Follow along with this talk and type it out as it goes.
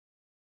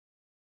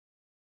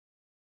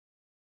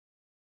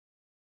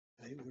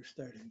Right, we're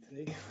starting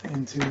today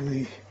into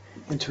the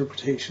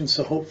interpretation.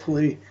 So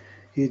hopefully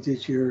you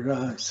did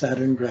your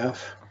Saturn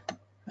graph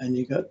and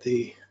you got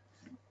there's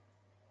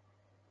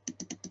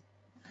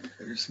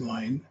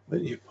mine,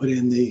 but you put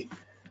in the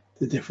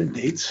different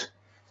dates.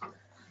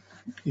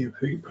 You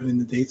put in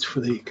the dates for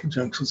the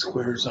conjunctions,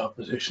 squares,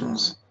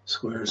 oppositions,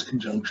 squares,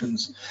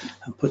 conjunctions,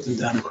 and put them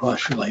down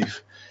across your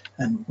life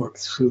and work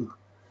through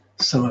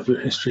some of your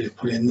history.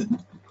 Put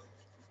in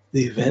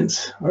the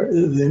events or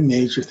the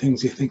major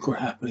things you think were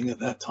happening at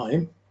that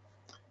time.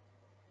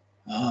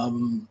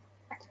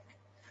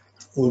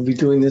 We'll be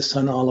doing this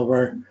on all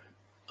the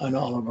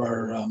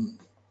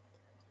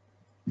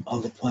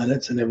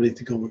planets and everything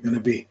to go. We're going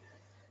to be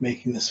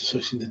making this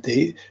association the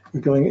date. We're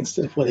going,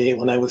 instead of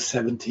when I was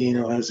 17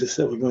 or as I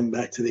said, we're going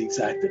back to the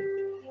exact,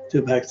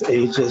 back to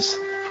ages.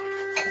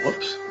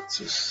 Whoops, it's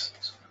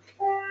just,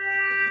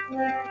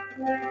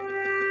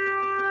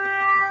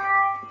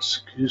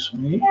 excuse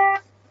me.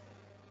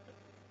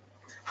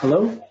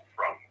 Hello? From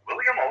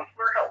William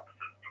Osler Health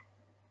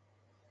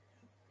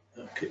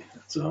System. Okay,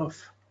 that's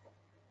off.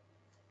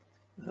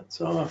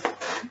 That's off.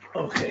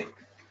 Okay,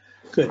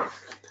 good.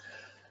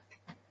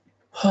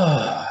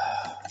 I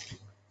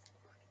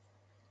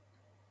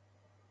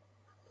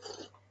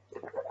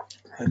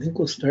think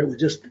we'll start with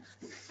just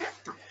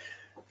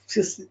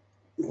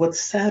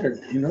what's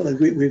Saturn, like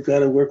we've got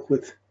to work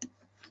with,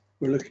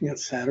 we're looking at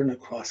Saturn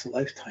across a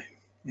lifetime,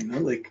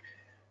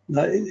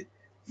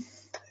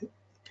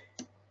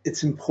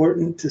 it's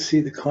important to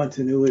see the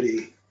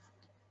continuity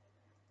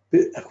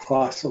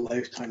across a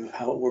lifetime of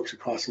how it works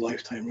across a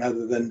lifetime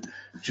rather than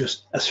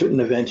just a certain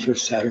event.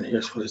 Here's Saturn,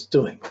 here's what it's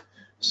doing.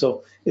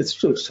 So it's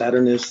true,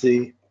 Saturn is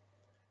the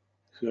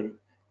sort of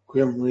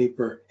Grim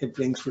Reaper. It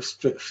brings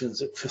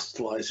restrictions, it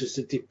crystallizes,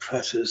 it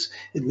depresses,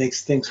 it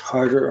makes things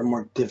harder or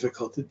more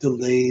difficult, it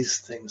delays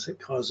things, it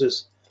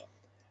causes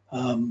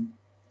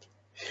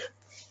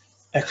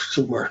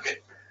extra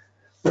work.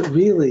 But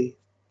really,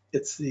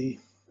 that's the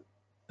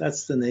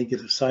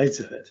negative sides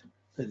of it,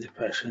 the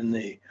depression,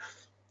 the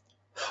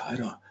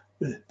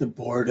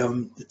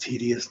boredom, the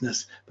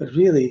tediousness. But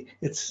really,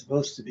 it's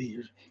supposed to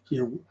be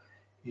your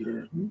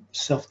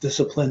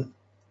self-discipline,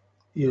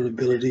 your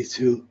ability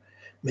to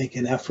make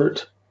an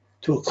effort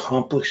to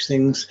accomplish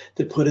things,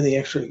 to put in the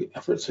extra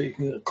effort so you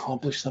can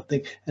accomplish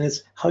something. And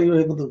it's how you're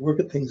able to work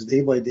at things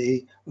day by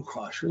day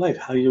across your life,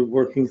 how you're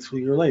working through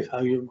your life,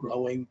 how you're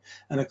growing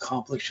and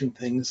accomplishing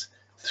things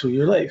through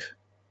your life.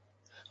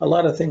 A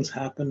lot of things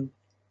happen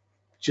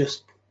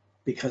just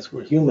because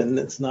we're human.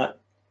 It's an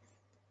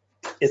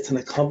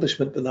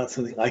accomplishment, but not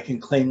something I can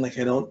claim. Like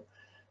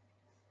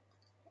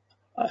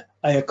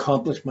I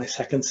accomplished my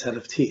second set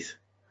of teeth,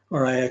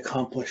 or I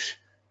accomplish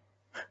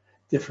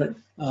different,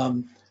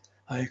 I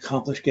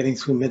accomplished getting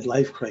through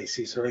midlife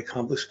crises, or I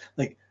accomplished,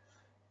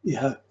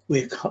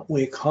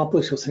 we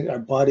accomplish those things. Our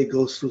body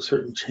goes through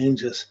certain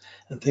changes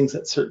and things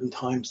at certain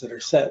times that are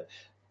set.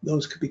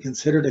 Those could be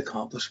considered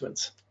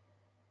accomplishments.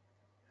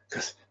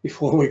 Because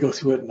before we go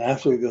through it and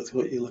after we go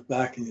through it, you look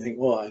back and you think,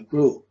 well, I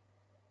grew,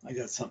 I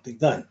got something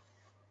done.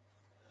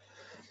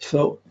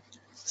 So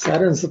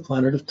Saturn's the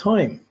planet of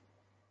time.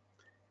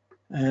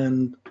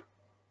 And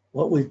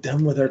what we've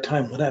done with our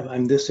time,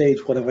 I'm this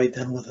age, what have I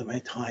done with my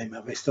time?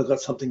 Have I still got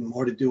something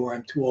more to do, or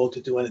I'm too old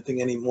to do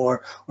anything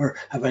anymore? Or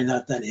have I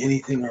not done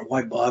anything, or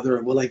why bother,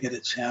 or will I get a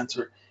chance,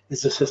 or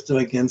is the system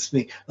against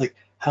me? Like,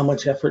 how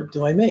much effort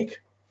do I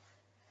make?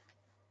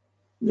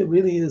 It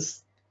really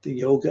is the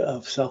yoga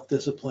of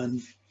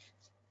self-discipline,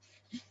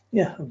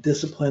 of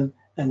discipline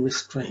and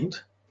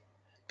restraint.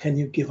 Can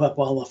you give up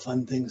all the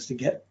fun things to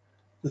get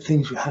the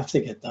things you have to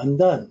get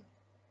done?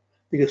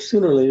 Because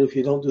sooner or later, if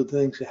you don't do the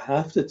things you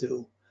have to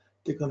do,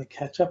 they're going to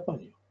catch up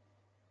on you.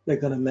 They're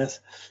going to mess.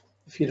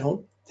 If you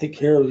don't take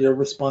care of your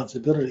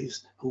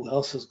responsibilities, who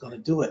else is going to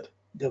do it?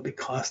 There'll be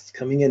costs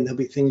coming in. There'll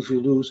be things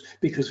you lose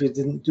because you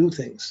didn't do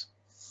things.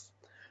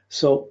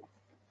 So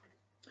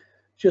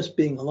just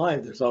being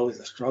alive, there's always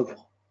a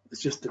struggle.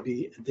 It's just to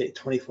be a day,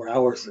 24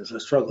 hours, there's a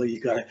struggle. You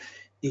got to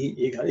eat,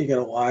 you got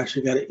to wash,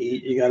 you got to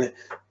eat, you got to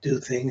do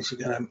things, you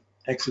got to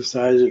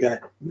exercise, you got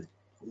to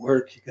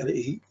work, you got to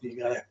eat, you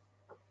got to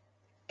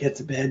get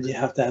to bed. You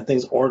have to have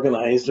things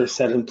organized or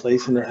set in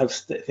place and have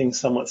things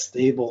somewhat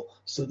stable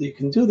so that you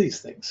can do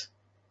these things.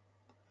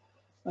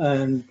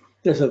 And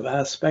there's a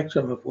vast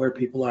spectrum of where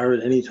people are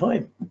at any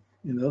time.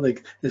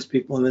 Like there's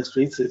people in the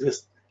streets that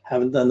just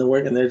haven't done the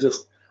work and they're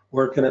just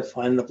working at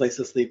finding a place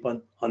to sleep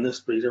on the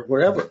street or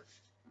wherever.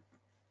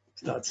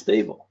 It's not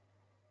stable.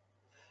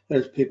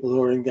 There's people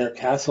who are in their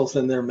castles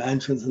and their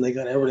mansions and they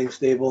got everything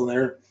stable and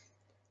they're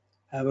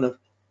having to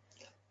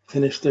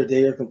finish their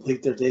day or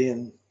complete their day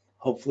and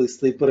hopefully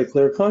sleep with a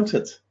clear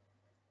conscience.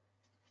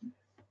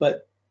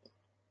 But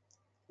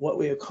what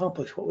we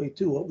accomplish, what we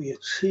do, what we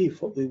achieve,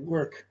 what we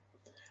work,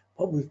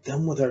 what we've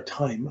done with our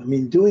time. I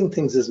mean, doing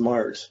things is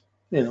Mars.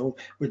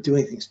 We're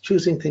doing things,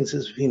 choosing things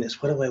as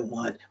Venus. What do I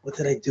want? What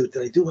did I do?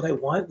 Did I do what I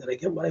want? Did I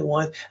get what I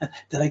want?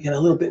 Did I get a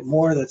little bit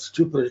more? That's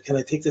Jupiter. Can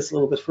I take this a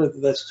little bit further?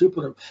 That's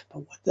Jupiter. But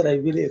what did I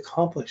really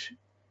accomplish?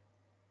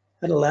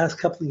 And the last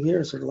couple of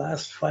years, or the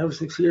last 5 or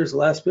 6 years, the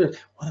last bit,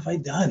 what have I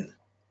done?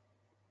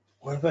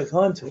 Where have I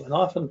gone to? And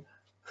often,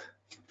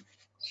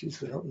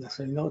 geez, we don't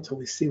necessarily know until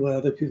we see what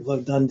other people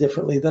have done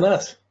differently than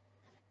us.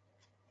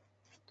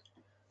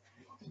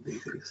 Would be a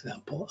good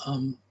example.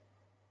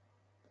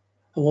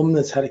 A woman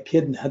that's had a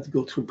kid and had to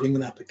go through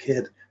bringing up a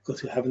kid, go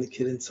through having the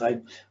kid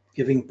inside,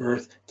 giving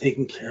birth,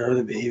 taking care of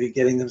the baby,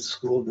 getting them to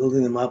school,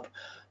 building them up.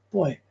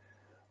 Boy,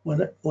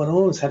 when a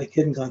woman's had a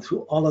kid and gone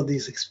through all of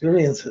these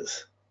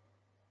experiences,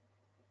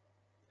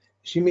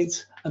 she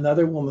meets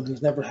another woman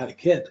who's never had a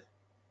kid.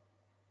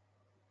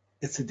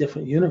 It's a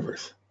different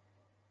universe.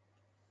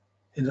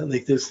 You know,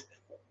 like there's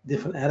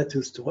different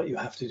attitudes to what you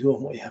have to do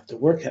and what you have to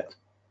work at.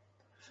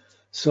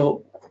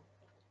 So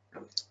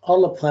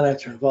all the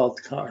planets are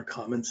involved, our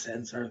common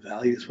sense, our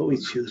values, what we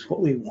choose, what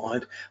we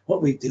want,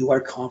 what we do,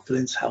 our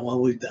confidence, how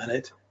well we've done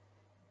it,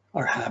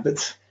 our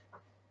habits,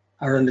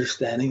 our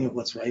understanding of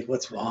what's right,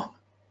 what's wrong.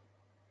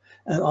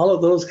 And all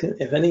of those,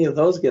 if any of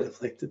those get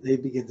afflicted, they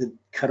begin to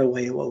cut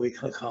away at what we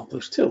can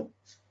accomplish too.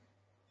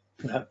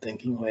 If you're not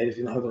thinking right, if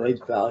you don't have the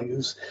right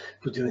values,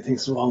 if you're doing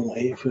things the wrong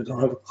way, if you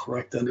don't have a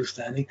correct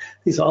understanding,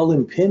 these all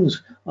impinge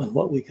on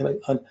what we can,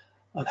 on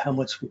how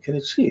much we can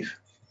achieve.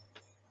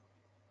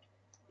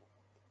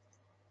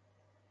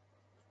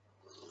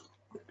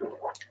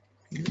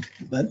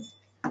 But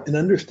in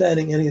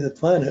understanding any of the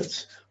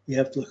planets, we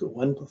have to look at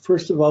one.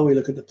 First of all, we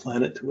look at the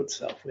planet to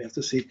itself. We have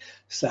to see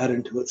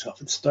Saturn to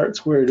itself. It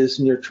starts where it is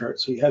in your chart.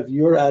 So you have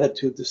your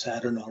attitude to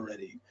Saturn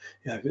already.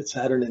 You have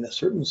Saturn in a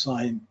certain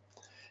sign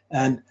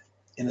and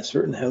in a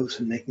certain house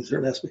and making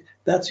certain aspects.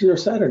 That's your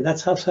Saturn.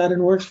 That's how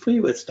Saturn works for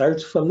you. It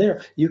starts from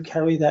there. You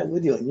carry that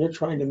with you, and you're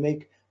trying to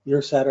make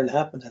your Saturn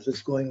happen as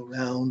it's going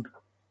around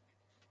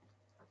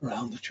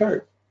the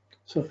chart.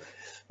 So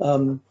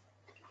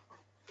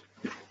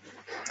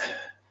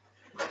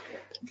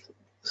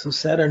so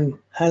Saturn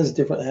has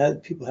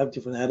different, people have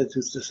different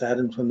attitudes to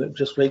Saturn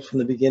just right from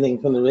the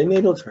beginning, from the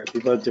natal chart.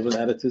 People have different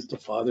attitudes to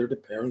father, to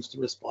parents, to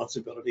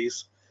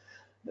responsibilities.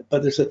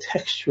 But there's a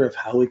texture of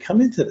how we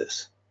come into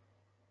this.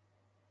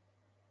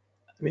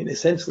 I mean,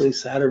 essentially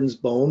Saturn's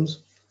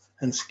bones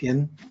and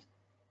skin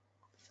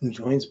and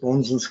joints,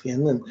 bones and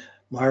skin, and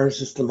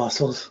Mars is the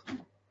muscles.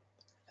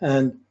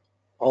 And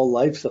all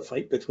life's a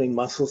fight between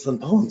muscles and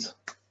bones.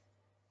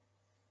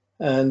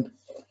 And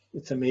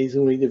it's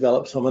amazing we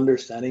develop some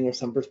understanding or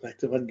some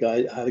perspective on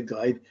how to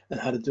guide and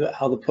how to do it,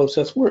 how the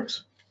process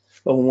works.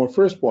 But when we're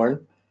first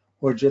born,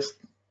 we're just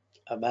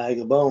a bag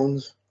of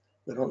bones.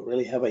 We don't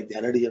really have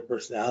identity or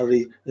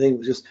personality. I think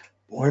we're just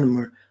born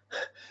and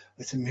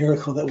it's a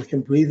miracle that we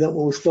can breathe out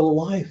when we're still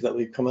alive, that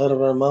we've come out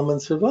of our mom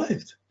and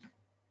survived.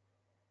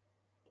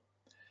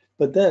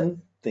 But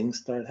then things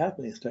start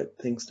happening,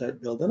 things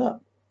start building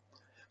up.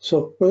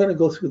 So we're going to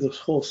go through this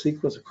whole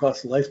sequence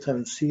across the lifetime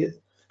and see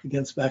it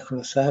against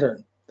background of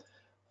Saturn.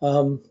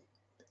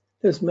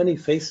 There's many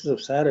faces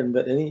of Saturn,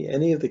 but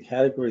any of the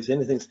categories,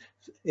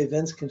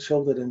 events can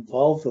show that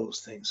involve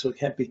those things. So it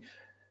can't be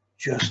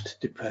just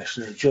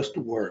depression or just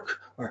work,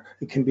 or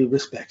it can be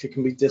respect, it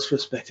can be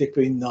disrespect, it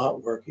can be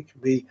not work, it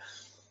can be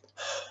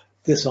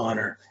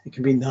dishonor, it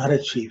can be not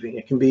achieving,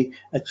 it can be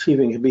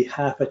achieving, it can be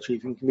half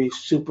achieving, it can be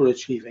super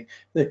achieving,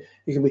 it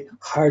can be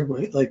hard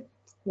work. Like,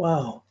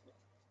 wow,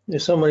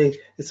 there's so many,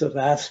 it's a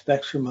vast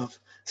spectrum of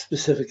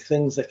specific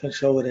things that can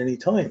show at any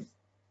time.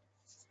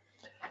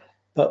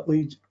 But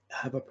we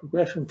have a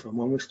progression from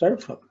when we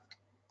start from,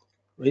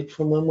 right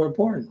from when we're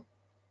born.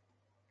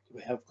 Do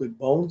we have good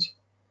bones?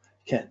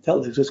 You can't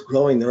tell, they're just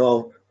growing, they're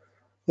all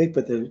weak,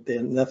 but they're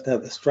enough to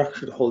have the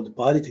structure to hold the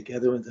body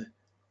together and to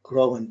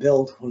grow and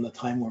build from the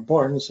time we're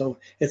born. So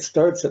it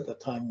starts at the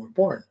time we're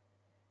born.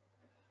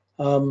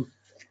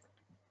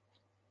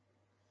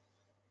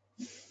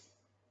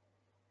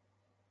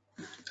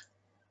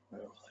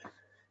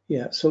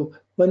 Yeah, so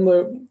when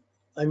we're,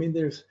 I mean,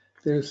 there's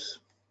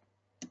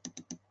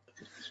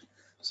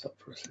up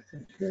for a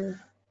second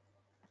here.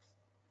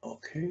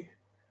 Okay.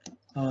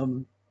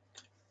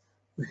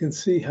 We can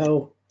see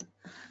how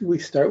we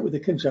start with the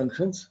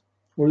conjunctions.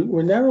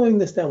 We're narrowing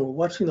this down. We're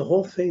watching the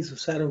whole phase of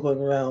Saturn going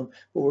around,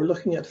 but we're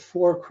looking at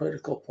 4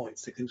 critical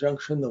points: the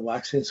conjunction, the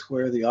waxing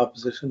square, the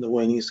opposition, the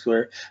waning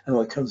square, and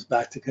when it comes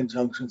back to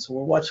conjunction. So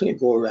we're watching it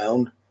go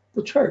around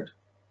the chart.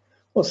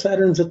 Well,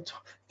 Saturn's a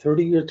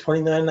 30-year,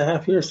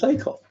 29.5-year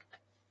cycle.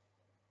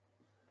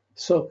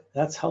 So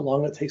that's how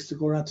long it takes to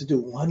go around to do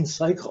one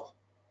cycle.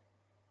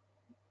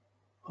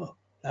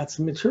 That's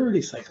a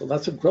maturity cycle.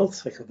 That's a growth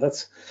cycle.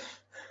 That's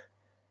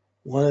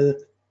one of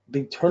the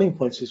big turning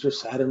points is your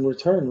Saturn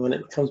return, when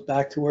it comes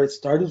back to where it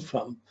started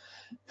from.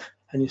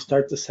 And you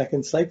start the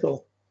second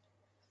cycle.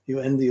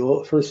 You end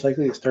the first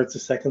cycle, you start the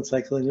second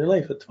cycle in your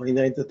life at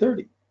 29 to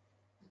 30.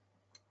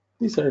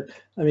 These are,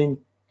 I mean,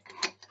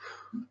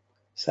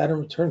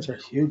 Saturn returns are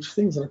huge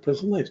things in a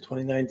person's life,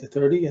 29 to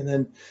 30, and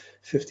then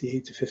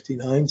 58 to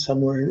 59,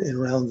 somewhere in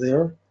around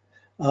there.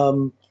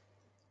 And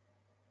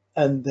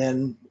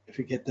then if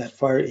you get that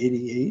far,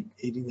 88,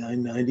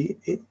 89, 90,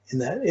 in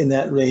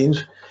that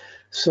range.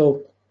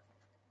 So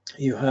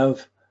you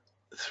have,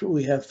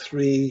 we have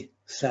 3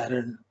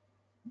 Saturn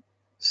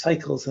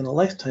cycles in a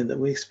lifetime that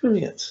we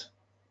experience.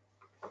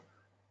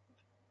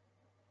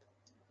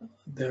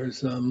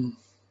 There's a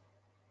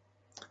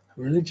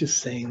religious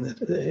saying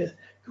that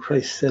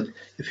Christ said,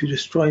 if you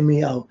destroy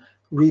me, I'll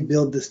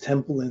rebuild this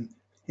temple in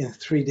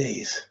 3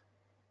 days.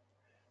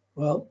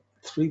 Well,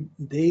 3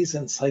 days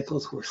and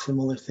cycles were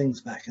similar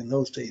things back in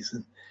those days.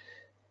 And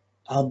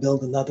I'll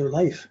build another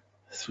life,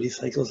 3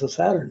 cycles of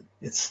Saturn.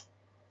 It's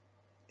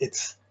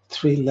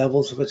 3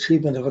 levels of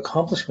achievement, of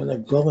accomplishment,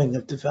 of growing,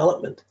 of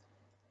development,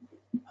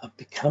 of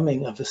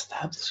becoming, of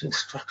establishing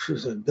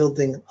structures, of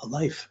building a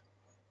life.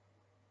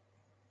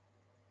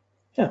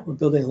 Yeah, we're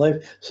building a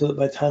life so that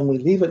by the time we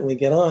leave it and we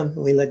get on, and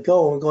we let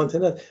go and we go into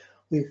that,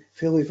 we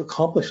feel we've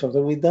accomplished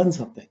something, we've done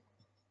something.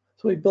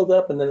 So we build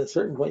up, and then at a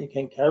certain point you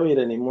can't carry it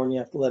anymore and you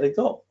have to let it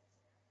go.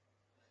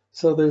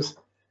 So there's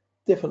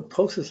different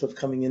processes of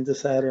coming into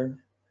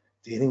Saturn,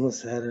 dealing with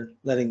Saturn,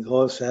 letting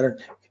go of Saturn,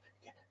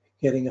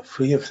 getting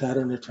free of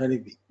Saturn, or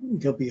trying to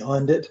go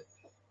beyond it.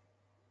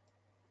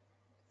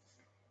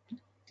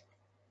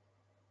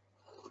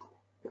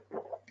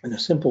 In a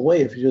simple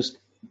way, if you just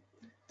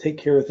take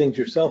care of things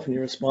yourself and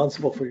you're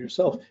responsible for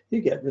yourself,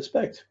 you get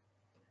respect.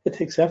 It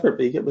takes effort,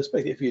 but you get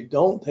respect. If you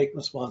don't take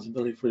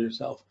responsibility for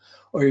yourself,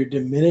 or you're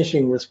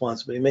diminishing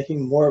responsibility,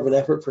 making more of an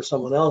effort for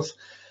someone else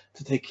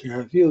to take care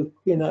of you,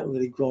 you're not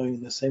really growing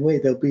in the same way.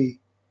 There'll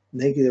be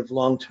negative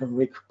long-term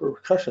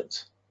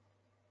repercussions.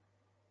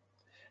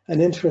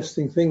 An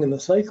interesting thing in the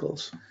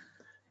cycles,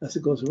 as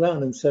it goes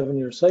around in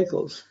 7-year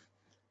cycles,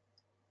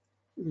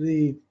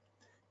 the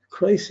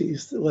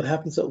crises, what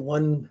happens at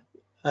one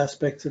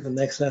aspect to the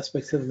next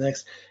aspect to the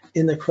next,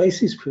 in the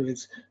crises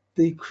periods,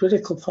 the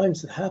critical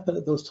times that happen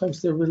at those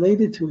times, they're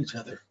related to each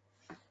other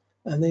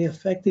and they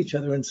affect each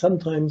other. And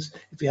sometimes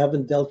if you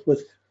haven't dealt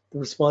with the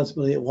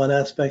responsibility at one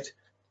aspect,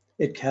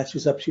 it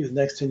catches up to you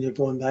next, and you're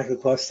going back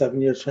across 7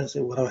 years trying to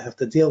say, what do I have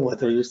to deal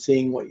with? Or you're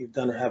seeing what you've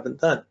done or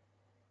haven't done.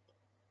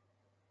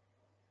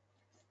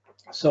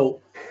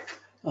 So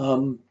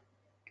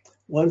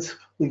once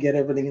we get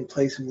everything in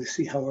place and we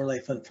see how our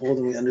life unfolds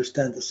and we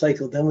understand the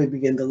cycle, then we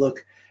begin to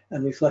look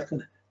and reflect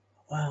on,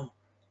 wow,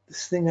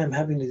 this thing I'm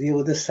having to deal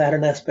with, this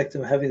Saturn aspect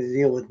I'm having to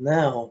deal with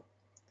now,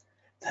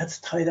 that's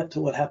tied up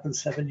to what happened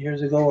 7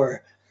 years ago,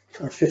 or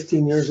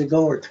 15 years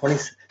ago, or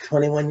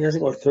 21 years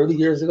ago, or 30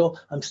 years ago.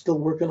 I'm still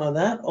working on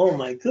that. Oh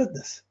my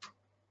goodness.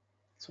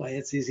 That's why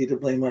it's easy to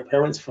blame our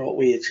parents for what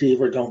we achieve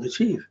or don't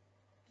achieve.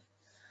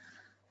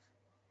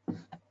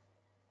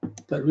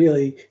 But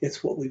really,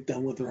 it's what we've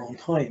done with our own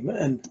time.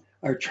 And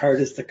our chart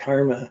is the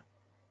karma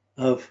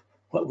of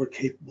what we're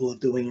capable of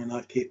doing or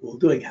not capable of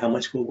doing, how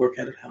much we'll work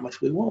at it, how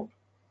much we won't.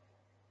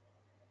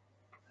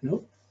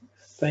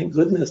 Thank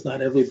goodness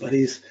not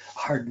everybody's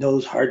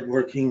hard-nosed,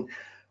 hard-working,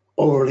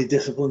 overly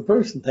disciplined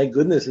person. Thank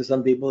goodness there's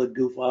some people that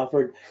goof off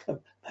or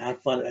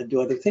have fun and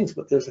do other things,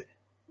 but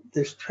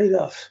there's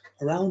trade-offs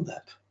around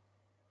that.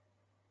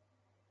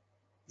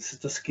 This is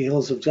the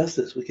scales of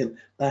justice. We can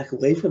back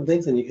away from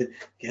things and you can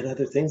get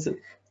other things. And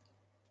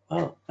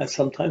wow, and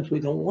sometimes we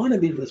don't want to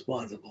be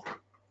responsible,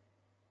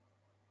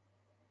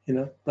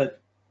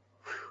 but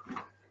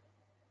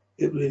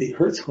it really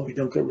hurts when we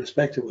don't get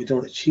respected, we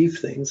don't achieve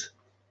things.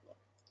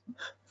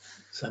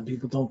 Some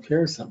people don't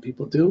care, some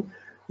people do.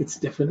 It's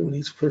different in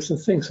each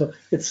person's thing. So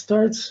it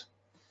starts,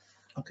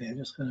 okay, I'm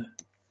just gonna